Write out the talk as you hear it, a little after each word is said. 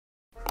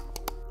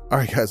All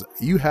right, guys,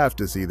 you have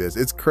to see this.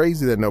 It's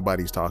crazy that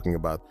nobody's talking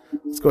about it.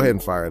 Let's go ahead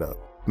and fire it up.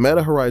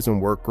 Meta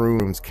Horizon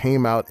Workrooms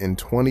came out in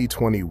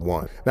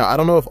 2021. Now, I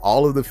don't know if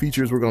all of the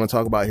features we're going to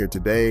talk about here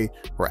today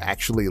were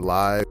actually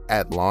live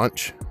at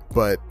launch,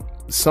 but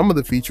some of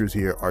the features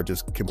here are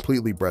just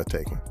completely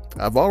breathtaking.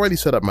 I've already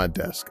set up my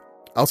desk.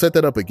 I'll set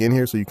that up again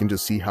here so you can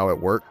just see how it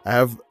works. I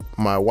have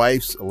my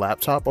wife's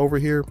laptop over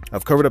here.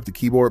 I've covered up the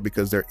keyboard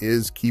because there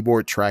is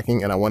keyboard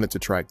tracking and I wanted to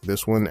track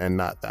this one and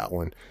not that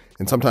one.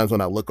 And sometimes when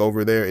I look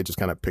over there, it just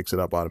kind of picks it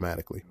up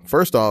automatically.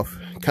 First off,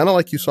 kind of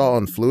like you saw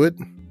on Fluid,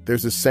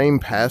 there's the same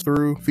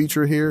pass-through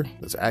feature here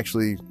that's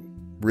actually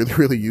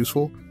really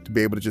useful to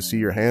be able to just see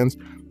your hands,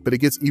 but it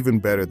gets even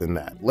better than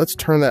that. Let's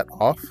turn that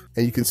off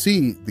and you can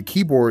see the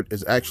keyboard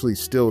is actually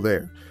still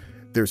there.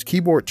 There's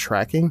keyboard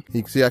tracking.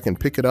 You can see I can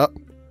pick it up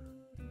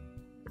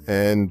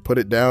and put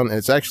it down, and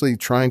it's actually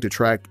trying to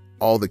track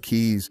all the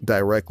keys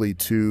directly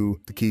to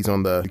the keys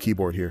on the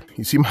keyboard here.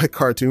 You see my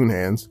cartoon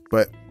hands,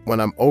 but when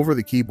I'm over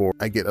the keyboard,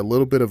 I get a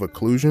little bit of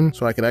occlusion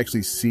so I can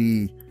actually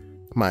see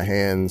my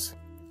hands.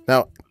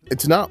 Now,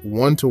 it's not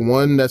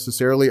one-to-one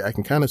necessarily. I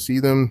can kind of see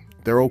them.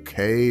 They're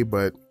okay,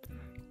 but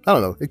I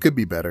don't know. It could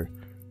be better.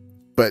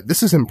 But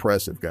this is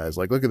impressive, guys.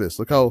 Like, look at this.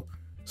 Look how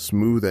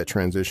smooth that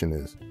transition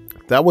is.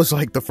 That was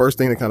like the first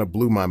thing that kind of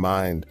blew my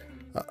mind.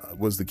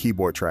 Was the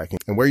keyboard tracking.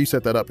 And where you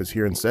set that up is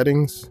here in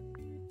settings,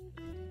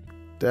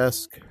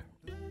 desk,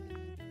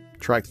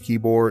 track the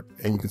keyboard,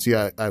 and you can see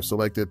I've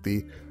selected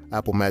the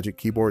Apple Magic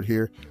keyboard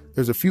here.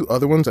 There's a few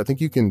other ones. I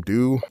think you can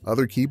do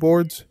other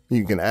keyboards.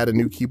 You can add a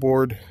new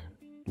keyboard,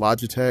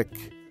 Logitech,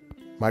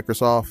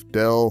 Microsoft,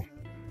 Dell,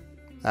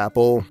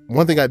 Apple.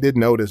 One thing I did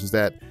notice is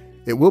that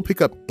it will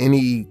pick up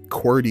any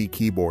QWERTY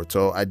keyboard.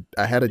 So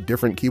I had a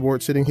different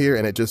keyboard sitting here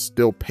and it just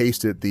still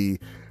pasted the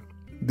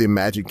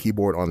Magic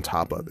keyboard on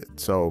top of it.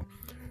 So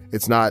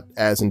it's not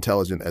as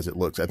intelligent as it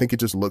looks. I think it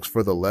just looks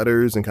for the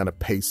letters and kind of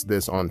pastes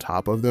this on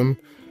top of them.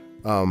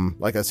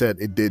 Like I said,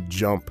 it did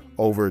jump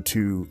over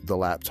to the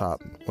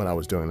laptop when I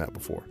was doing that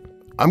before.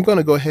 I'm going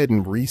to go ahead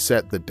and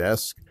reset the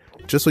desk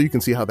just so you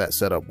can see how that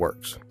setup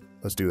works.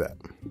 Let's do that.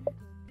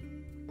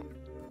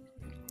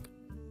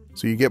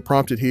 So you get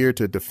prompted here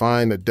to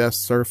define a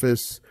desk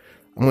surface.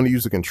 I'm going to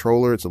use the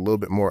controller. It's a little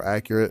bit more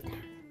accurate.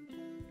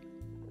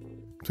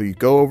 So you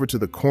go over to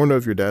the corner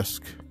of your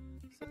desk,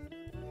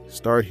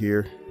 start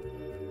here,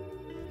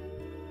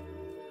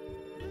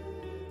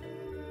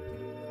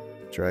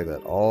 drag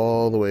that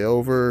all the way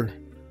over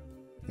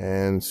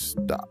and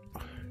stop.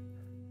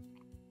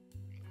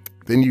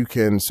 Then you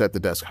can set the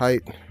desk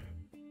height,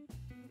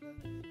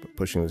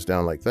 pushing this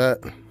down like that.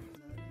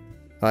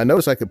 I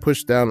noticed I could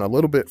push down a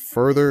little bit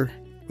further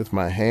with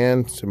my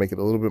hand to make it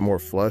a little bit more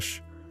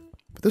flush,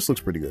 but this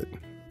looks pretty good.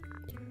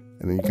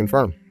 And then you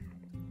confirm.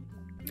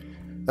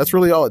 That's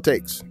really all it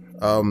takes.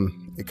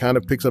 It kind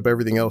of picks up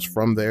everything else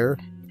from there.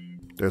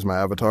 There's my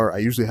avatar. I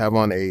usually have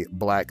on a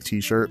black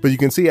t-shirt, but you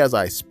can see as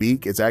I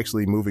speak, it's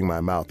actually moving my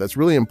mouth. That's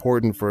really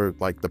important for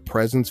like the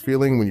presence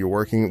feeling when you're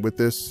working with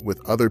this with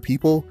other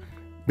people.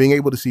 Being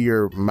able to see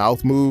your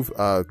mouth move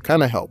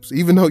kind of helps,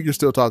 even though you're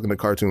still talking to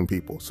cartoon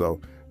people. So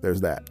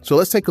there's that. So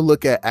let's take a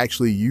look at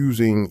actually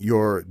using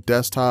your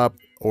desktop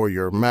or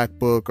your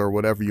MacBook or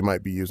whatever you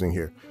might be using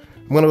here.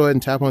 I'm going to go ahead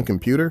and tap on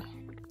computer.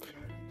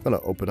 I'm going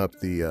to open up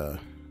the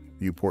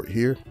viewport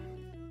here.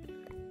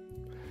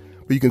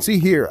 But you can see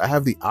here, I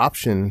have the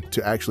option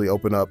to actually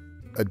open up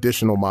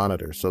additional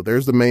monitors. So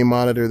there's the main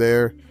monitor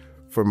there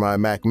for my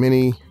Mac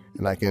Mini,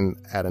 and I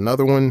can add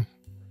another one.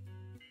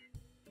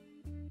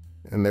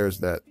 And there's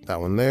that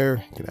one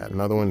there. You can add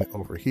another one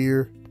over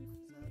here.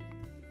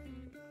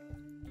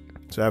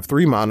 So I have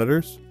 3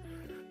 monitors.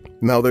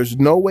 Now there's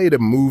no way to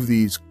move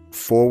these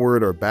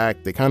forward or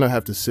back. They kind of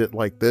have to sit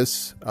like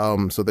this.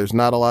 So there's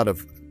not a lot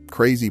of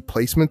crazy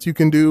placements you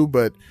can do,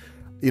 but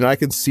you know, I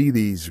can see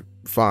these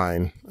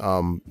fine.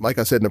 Like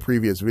I said in the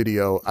previous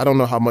video, I don't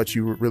know how much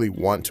you really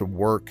want to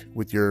work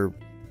with your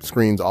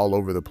screens all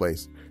over the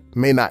place. It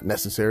may not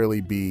necessarily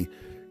be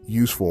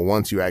useful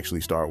once you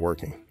actually start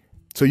working.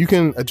 So you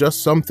can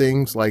adjust some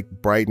things like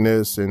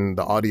brightness and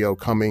the audio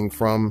coming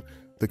from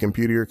the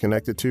computer you're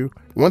connected to.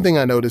 One thing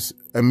I noticed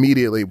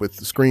immediately with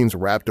the screens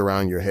wrapped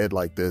around your head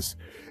like this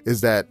is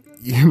that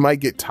you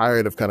might get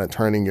tired of kind of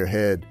turning your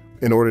head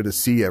in order to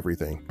see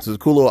everything. So there's a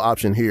cool little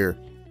option here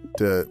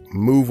to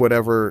move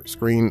whatever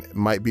screen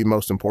might be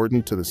most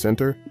important to the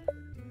center.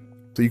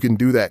 So you can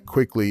do that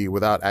quickly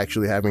without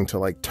actually having to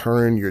like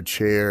turn your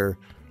chair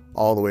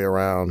all the way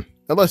around.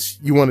 Unless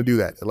you want to do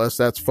that. Unless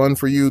that's fun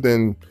for you,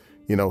 then,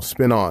 you know,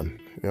 spin on,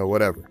 you know,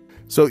 whatever.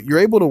 So you're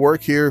able to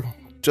work here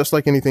just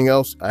like anything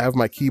else. I have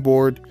my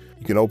keyboard.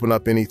 You can open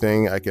up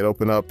anything. I could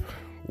open up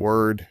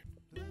Word.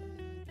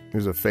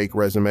 Here's a fake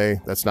resume.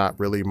 That's not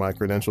really my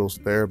credentials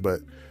there, but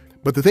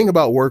the thing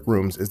about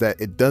Workrooms is that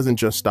it doesn't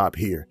just stop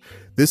here.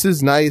 This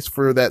is nice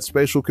for that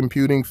spatial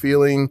computing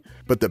feeling,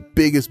 but the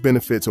biggest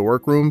benefit to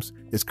Workrooms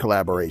is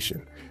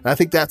collaboration. And I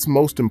think that's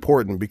most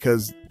important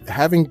because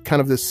having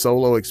kind of this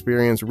solo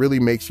experience really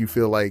makes you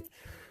feel like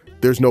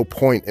there's no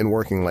point in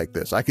working like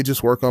this. I could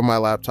just work on my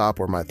laptop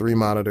or my 3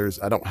 monitors.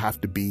 I don't have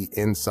to be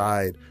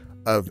inside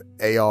of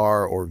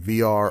AR or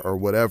VR or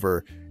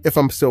whatever if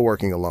I'm still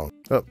working alone.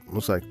 Oh,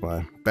 looks like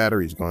my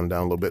battery's gone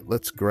down a little bit.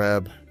 Let's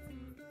grab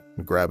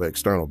an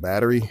external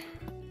battery,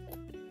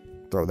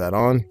 throw that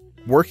on.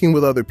 Working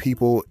with other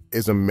people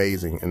is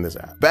amazing in this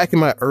app. Back in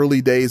my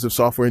early days of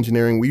software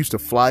engineering, we used to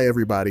fly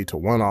everybody to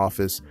one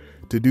office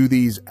to do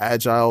these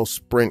agile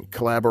sprint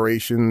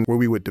collaborations where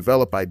we would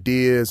develop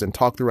ideas and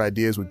talk through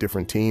ideas with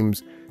different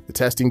teams, the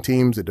testing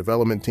teams, the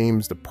development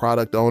teams, the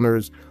product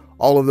owners,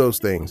 all of those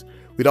things.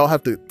 We'd all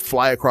have to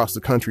fly across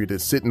the country to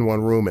sit in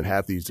one room and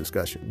have these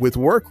discussions. With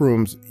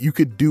Workrooms, you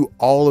could do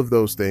all of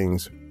those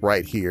things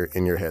right here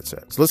in your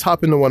headset. So let's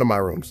hop into one of my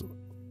rooms.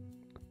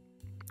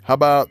 How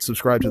about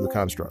subscribe to the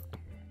construct?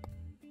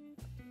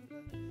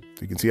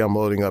 So you can see I'm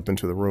loading up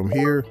into the room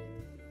here.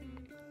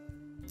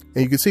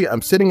 And you can see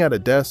I'm sitting at a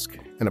desk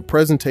in a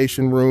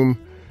presentation room.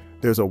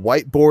 There's a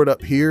whiteboard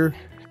up here,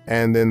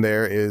 and then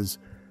there is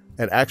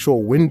an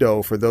actual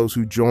window for those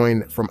who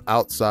join from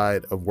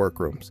outside of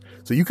Workrooms.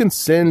 So you can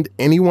send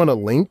anyone a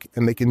link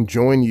and they can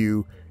join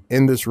you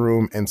in this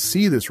room and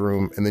see this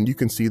room, and then you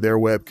can see their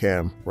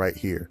webcam right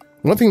here.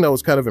 One thing that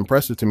was kind of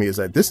impressive to me is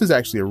that this is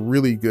actually a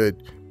really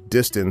good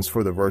distance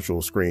for the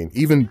virtual screen,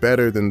 even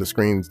better than the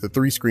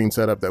 3-screen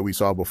setup that we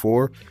saw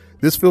before.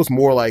 This feels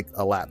more like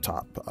a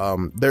laptop.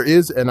 There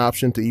is an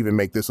option to even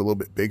make this a little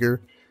bit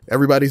bigger.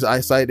 Everybody's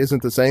eyesight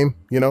isn't the same,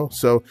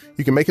 so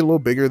you can make it a little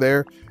bigger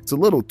there. It's a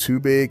little too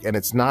big and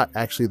it's not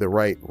actually the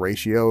right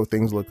ratio.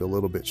 Things look a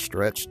little bit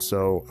stretched,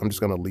 so I'm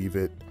just gonna leave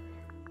it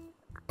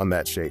on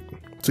that shape.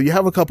 So you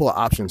have a couple of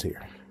options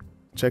here.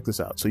 Check this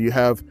out. So you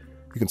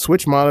can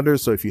switch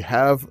monitors. So if you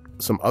have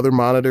some other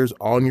monitors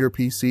on your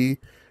PC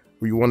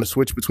where you want to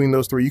switch between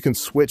those 3, you can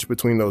switch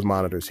between those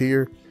monitors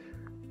here.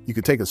 You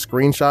can take a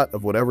screenshot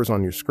of whatever's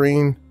on your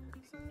screen.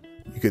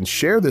 You can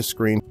share this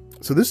screen.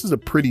 So this is a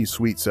pretty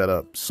sweet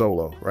setup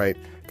solo, right?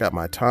 Got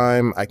my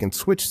time. I can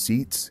switch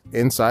seats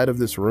inside of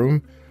this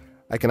room.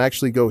 I can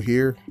actually go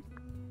here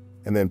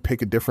and then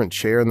pick a different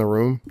chair in the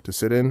room to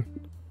sit in.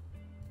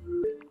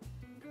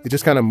 It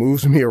just kind of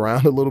moves me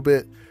around a little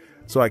bit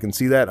so I can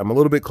see that. I'm a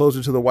little bit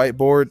closer to the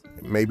whiteboard.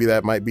 Maybe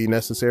that might be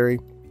necessary.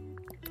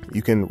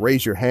 You can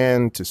raise your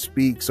hand to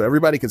speak, so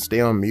everybody can stay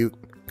on mute.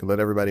 Can let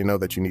everybody know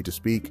that you need to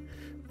speak.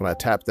 When I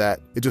tap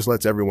that, it just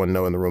lets everyone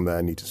know in the room that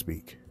I need to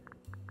speak.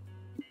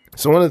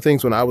 So one of the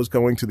things when I was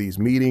going to these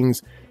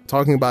meetings,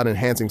 talking about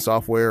enhancing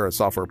software or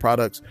software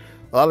products,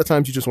 a lot of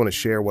times you just want to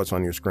share what's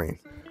on your screen.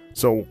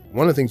 So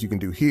one of the things you can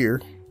do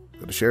here,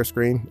 go to share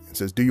screen. It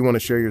says, do you want to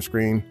share your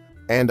screen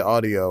and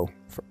audio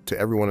to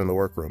everyone in the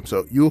workroom?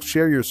 So you'll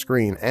share your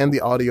screen and the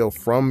audio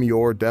from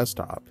your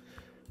desktop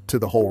to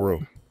the whole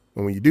room.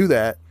 And when you do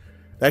that,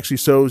 it actually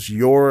shows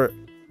your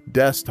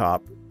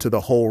desktop to the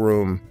whole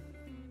room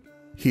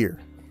here.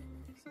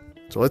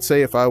 So let's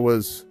say if I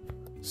was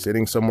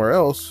sitting somewhere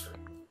else,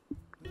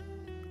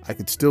 I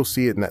could still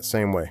see it in that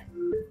same way.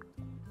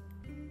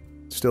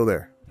 It's still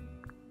there.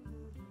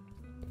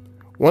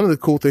 One of the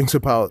cool things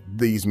about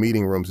these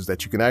meeting rooms is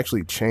that you can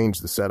actually change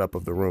the setup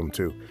of the room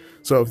too.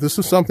 So if this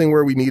is something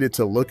where we needed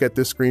to look at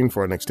this screen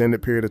for an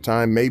extended period of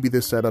time, maybe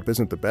this setup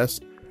isn't the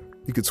best,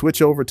 you could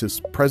switch over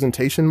to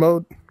presentation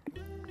mode.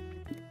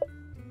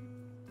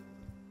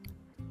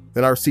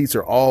 Then our seats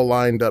are all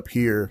lined up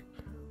here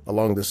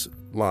along this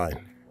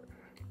line,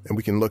 and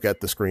we can look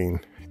at the screen.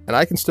 And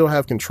I can still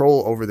have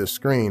control over this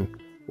screen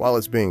while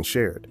it's being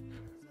shared.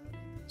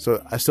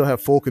 So I still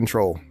have full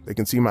control. They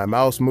can see my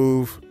mouse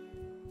move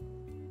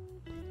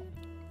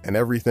and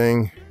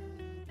everything.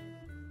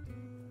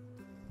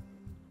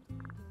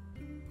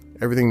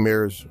 Everything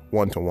mirrors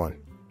one-to-one.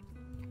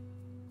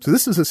 So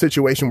this is a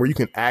situation where you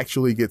can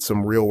actually get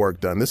some real work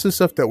done. This is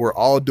stuff that we're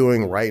all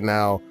doing right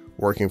now,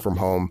 working from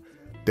home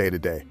day to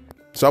day.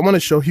 So I want to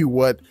show you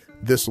what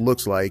this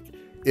looks like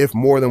if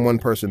more than one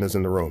person is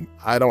in the room.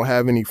 I don't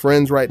have any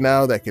friends right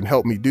now that can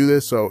help me do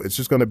this, so it's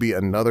just going to be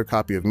another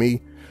copy of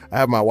me. I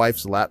have my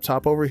wife's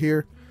laptop over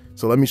here,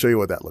 so let me show you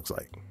what that looks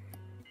like.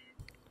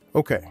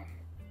 Okay,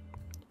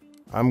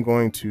 I'm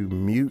going to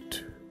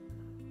mute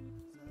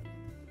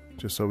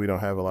just so we don't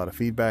have a lot of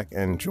feedback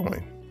and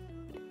join.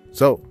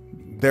 So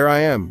there I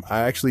am.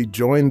 I actually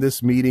joined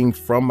this meeting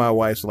from my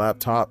wife's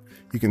laptop.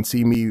 You can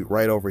see me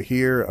right over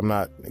here. I'm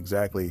not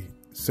exactly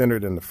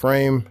centered in the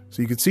frame.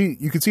 So you can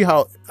see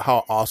how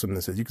awesome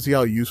this is. You can see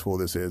how useful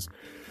this is.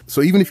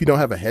 So even if you don't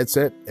have a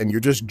headset and you're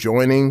just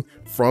joining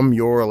from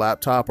your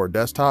laptop or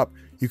desktop,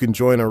 you can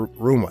join a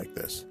room like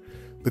this.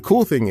 The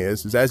cool thing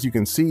is as you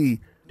can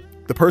see,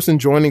 the person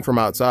joining from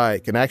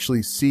outside can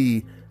actually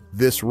see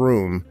this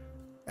room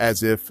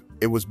as if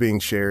it was being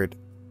shared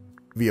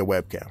via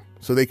webcam.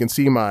 So they can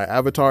see my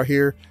avatar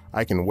here.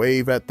 I can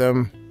wave at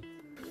them.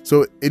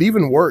 So it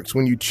even works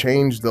when you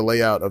change the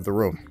layout of the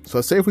room. So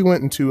let's say if we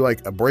went into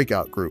like a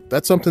breakout group,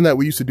 that's something that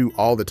we used to do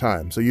all the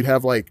time. So you'd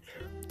have like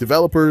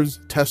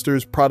developers,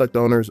 testers, product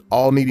owners,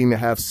 all needing to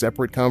have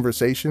separate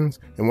conversations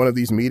in one of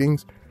these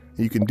meetings. And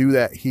you can do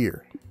that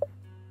here.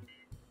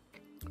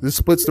 This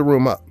splits the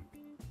room up.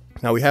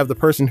 Now we have the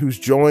person who's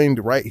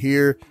joined right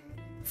here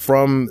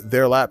from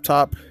their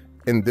laptop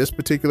in this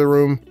particular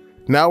room.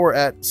 Now we're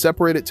at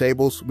separated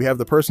tables. We have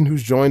the person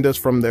who's joined us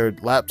from their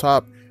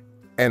laptop,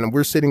 and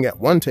we're sitting at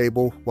one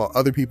table while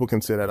other people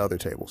can sit at other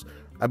tables.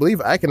 I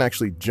believe I can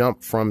actually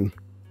jump from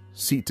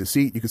seat to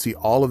seat. You can see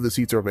all of the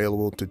seats are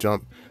available to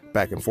jump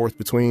back and forth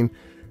between.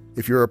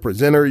 If you're a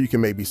presenter, you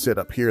can maybe sit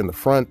up here in the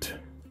front.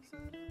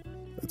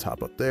 Let's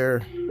hop up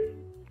there.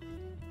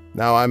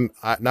 Now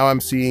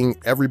I'm seeing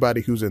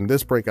everybody who's in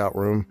this breakout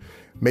room.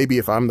 Maybe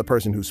if I'm the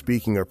person who's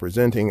speaking or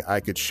presenting, I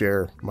could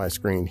share my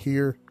screen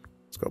here.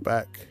 Let's go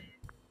back.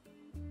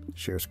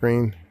 Share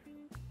screen.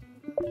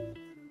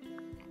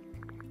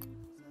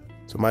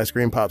 So my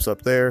screen pops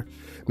up there.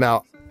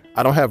 Now,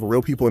 I don't have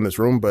real people in this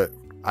room, but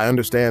I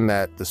understand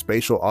that the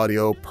spatial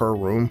audio per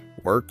room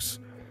works.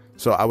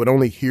 So I would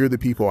only hear the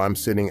people I'm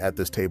sitting at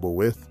this table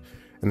with,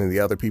 and then the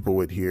other people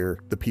would hear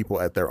the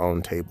people at their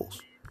own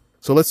tables.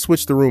 So let's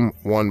switch the room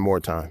one more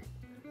time.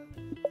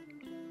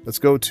 Let's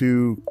go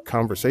to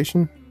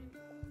conversation.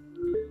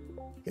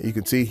 You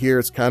can see here,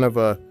 it's kind of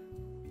a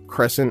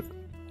crescent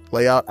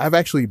layout. I've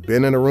actually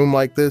been in a room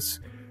like this.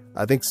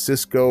 I think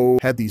Cisco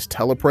had these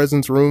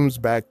telepresence rooms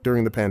back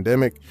during the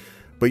pandemic.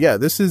 But yeah,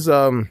 this is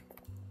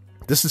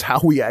how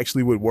we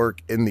actually would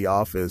work in the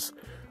office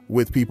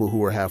with people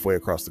who are halfway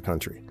across the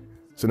country.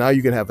 So now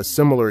you can have a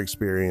similar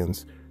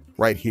experience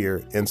right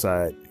here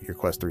inside your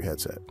Quest 3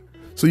 headset.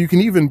 So you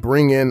can even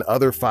bring in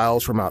other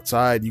files from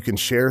outside. You can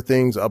share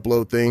things,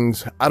 upload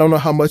things. I don't know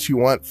how much you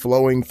want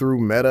flowing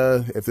through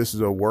Meta, if this is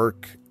a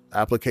work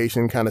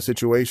application kind of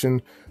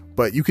situation,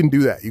 but you can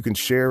do that. You can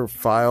share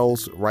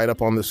files right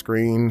up on the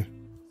screen,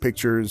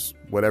 pictures,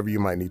 whatever you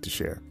might need to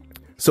share.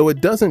 So it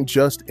doesn't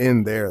just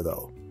end there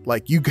though.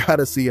 Like, you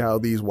gotta see how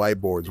these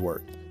whiteboards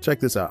work.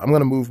 Check this out. I'm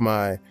gonna move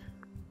my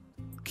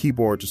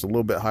keyboard just a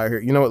little bit higher here.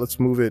 You know what? Let's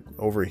move it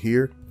over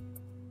here,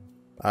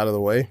 out of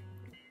the way.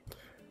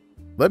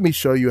 Let me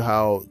show you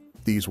how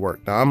these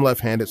work. Now I'm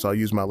left-handed, so I'll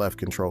use my left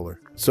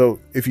controller. So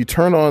if you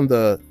turn on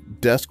the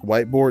desk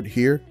whiteboard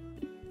here,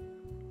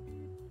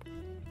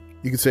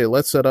 you can say,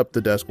 let's set up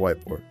the desk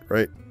whiteboard,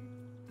 right?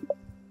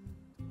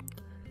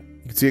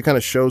 You can see it kind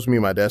of shows me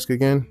my desk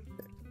again.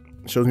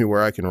 It shows me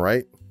where I can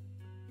write.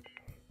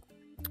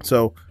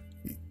 So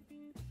if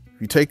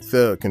you take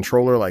the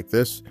controller like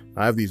this,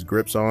 I have these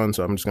grips on,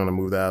 so I'm just going to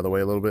move that out of the way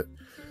a little bit.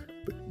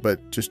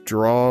 But just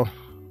draw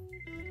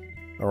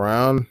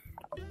around.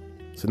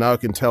 So now I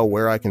can tell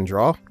where I can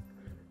draw.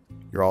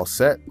 You're all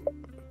set.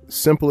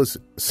 Simplest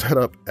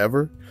setup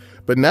ever.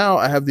 But now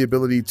I have the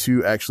ability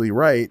to actually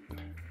write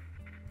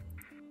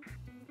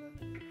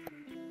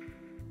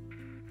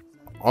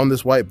on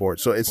this whiteboard.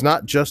 So it's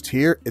not just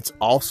here, it's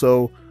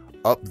also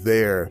up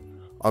there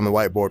on the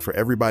whiteboard for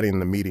everybody in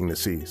the meeting to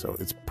see. So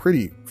it's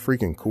pretty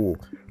freaking cool.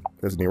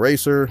 There's an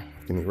eraser,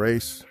 you can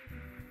erase.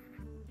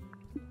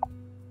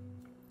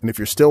 And if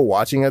you're still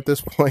watching at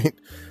this point,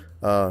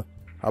 how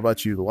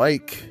about you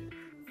like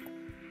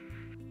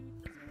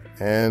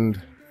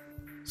and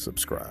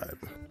subscribe?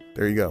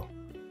 There you go.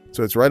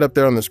 So it's right up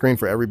there on the screen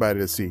for everybody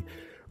to see.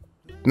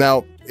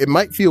 Now, it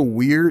might feel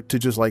weird to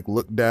just like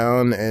look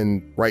down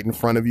and right in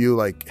front of you,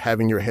 like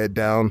having your head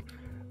down,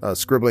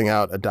 scribbling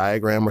out a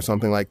diagram or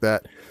something like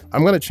that.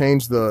 I'm going to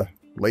change the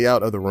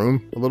layout of the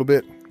room a little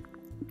bit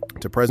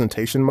to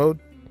presentation mode.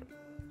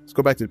 Let's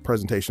go back to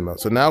presentation mode.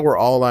 So now we're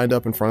all lined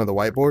up in front of the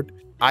whiteboard.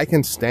 I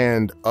can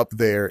stand up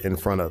there in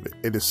front of it.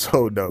 It is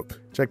so dope.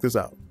 Check this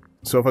out.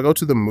 So if I go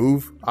to the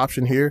move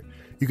option here,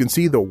 you can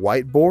see the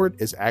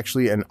whiteboard is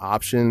actually an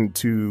option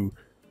to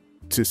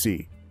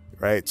see,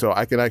 right? So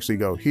I can actually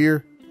go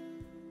here.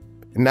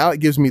 And now it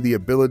gives me the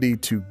ability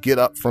to get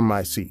up from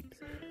my seat.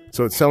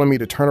 So it's telling me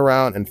to turn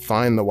around and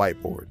find the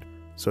whiteboard.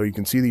 So you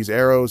can see these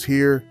arrows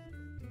here,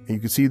 and you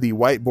can see the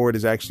whiteboard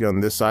is actually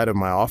on this side of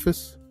my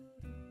office.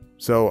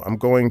 So I'm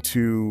going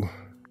to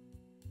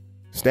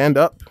stand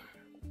up,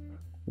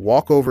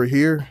 walk over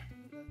here,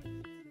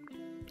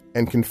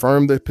 and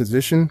confirm the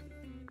position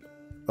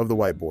of the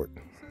whiteboard.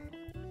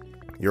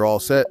 You're all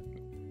set.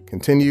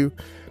 Continue.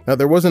 Now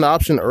there was an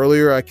option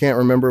earlier. I can't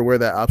remember where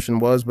that option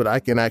was, but I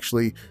can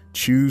actually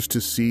choose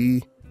to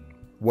see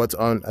what's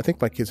on. I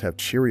think my kids have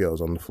Cheerios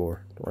on the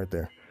floor right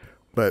there,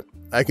 but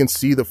I can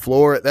see the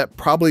floor. That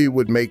probably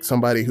would make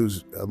somebody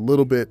who's a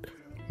little bit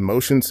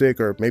motion sick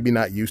or maybe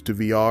not used to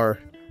VR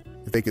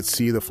if they could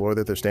see the floor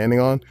that they're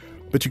standing on.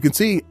 But you can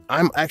see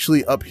I'm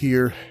actually up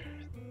here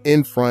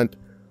in front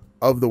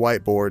of the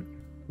whiteboard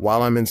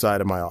while I'm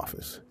inside of my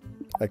office.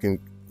 I can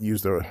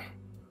use the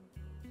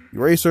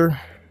eraser,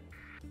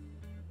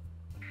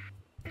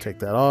 take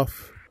that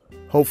off.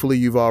 Hopefully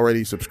you've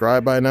already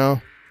subscribed by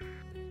now.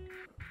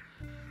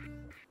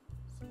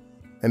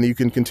 And you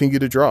can continue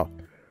to draw.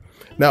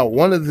 Now,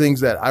 one of the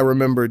things that I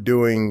remember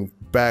doing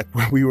back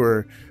when we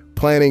were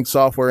planning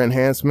software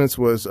enhancements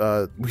was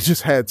we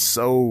just had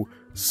so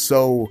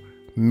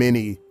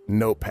many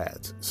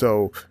notepads.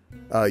 So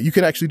you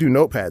can actually do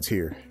notepads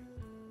here,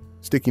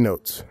 sticky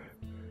notes.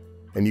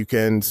 And you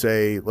can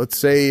say, let's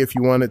say if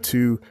you wanted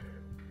to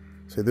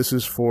say this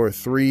is for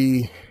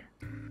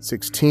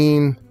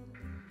 3/16,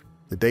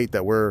 the date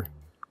that we're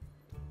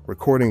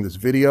recording this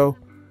video,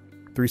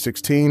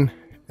 3/16,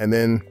 and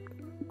then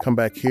come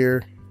back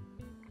here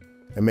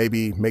and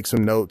maybe make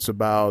some notes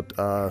about,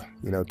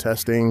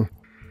 testing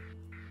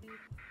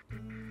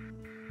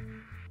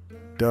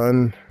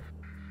done,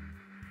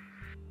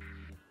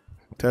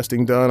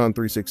 testing done on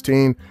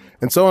 3/16,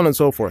 and so on and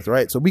so forth,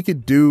 right? So we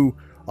could do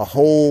a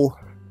whole,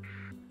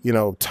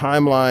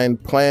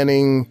 timeline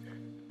planning,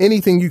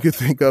 anything you could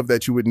think of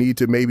that you would need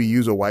to maybe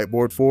use a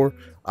whiteboard for.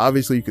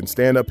 Obviously, you can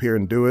stand up here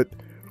and do it.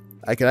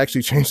 I can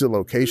actually change the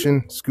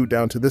location, scoot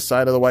down to this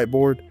side of the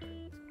whiteboard.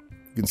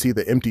 You can see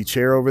the empty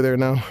chair over there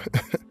now.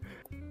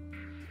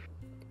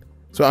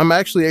 So I'm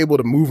actually able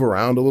to move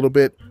around a little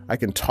bit. I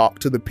can talk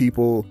to the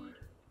people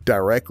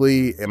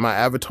directly, and my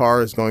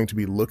avatar is going to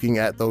be looking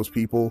at those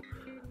people.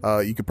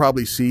 You could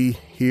probably see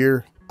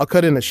here, I'll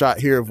cut in a shot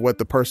here of what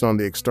the person on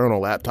the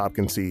external laptop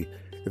can see,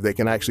 if they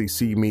can actually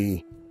see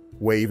me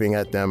waving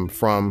at them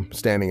from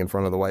standing in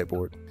front of the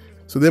whiteboard.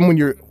 So then when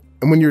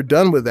you're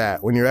done with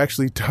that, when you're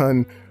actually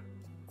done,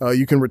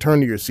 you can return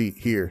to your seat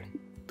here.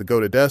 The go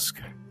to desk,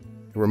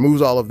 it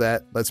removes all of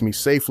that, lets me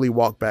safely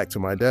walk back to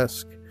my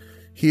desk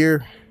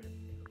here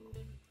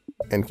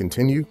and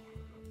continue.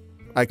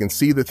 I can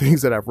see the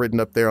things that I've written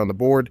up there on the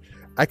board.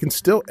 I can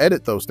still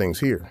edit those things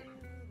here.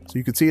 So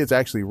you can see it's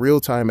actually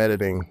real-time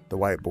editing the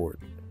whiteboard.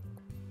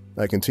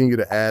 I continue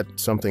to add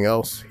something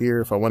else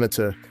here. If I wanted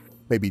to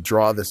maybe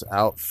draw this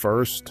out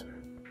first,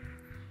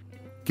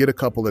 get a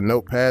couple of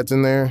notepads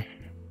in there.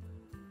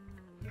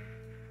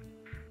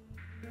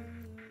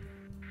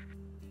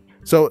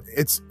 So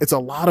it's a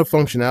lot of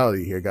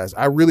functionality here, guys.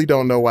 I really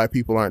don't know why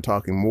people aren't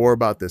talking more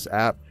about this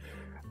app.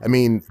 I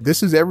mean,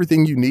 this is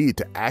everything you need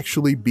to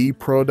actually be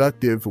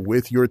productive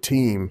with your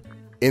team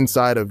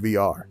inside of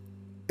VR.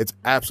 It's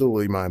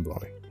absolutely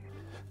mind-blowing.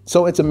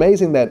 So it's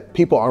amazing that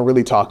people aren't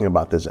really talking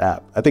about this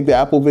app. I think the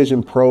Apple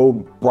Vision Pro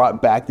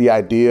brought back the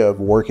idea of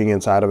working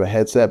inside of a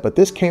headset, but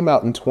this came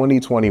out in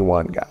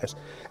 2021, guys.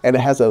 And it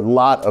has a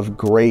lot of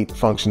great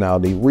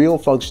functionality, real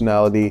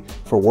functionality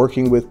for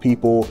working with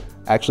people,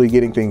 actually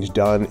getting things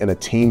done in a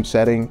team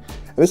setting.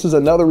 And this is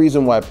another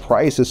reason why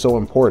price is so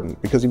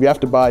important, because if you have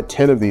to buy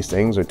 10 of these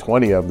things or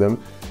 20 of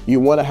them, you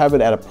want to have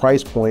it at a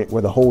price point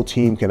where the whole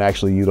team can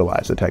actually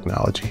utilize the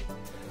technology.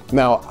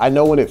 Now, I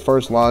know when it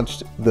first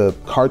launched, the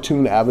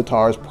cartoon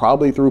avatars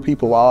probably threw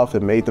people off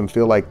and made them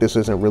feel like this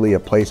isn't really a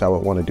place I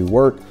would want to do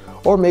work,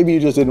 or maybe you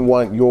just didn't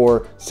want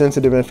your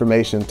sensitive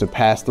information to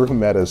pass through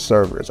Meta's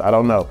servers. I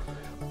don't know.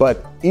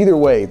 But either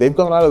way, they've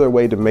gone out of their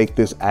way to make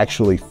this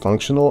actually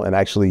functional and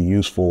actually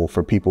useful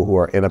for people who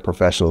are in a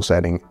professional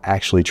setting,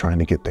 actually trying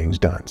to get things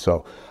done.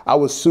 So I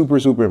was super,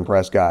 super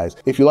impressed, guys.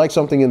 If you like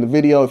something in the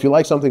video, if you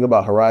like something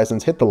about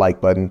Horizons, hit the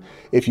like button.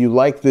 If you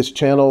like this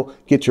channel,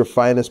 get your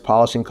finest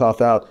polishing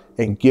cloth out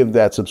and give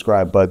that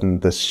subscribe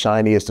button the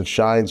shiniest of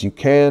shines you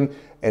can.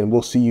 And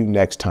we'll see you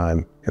next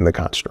time in the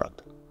construct.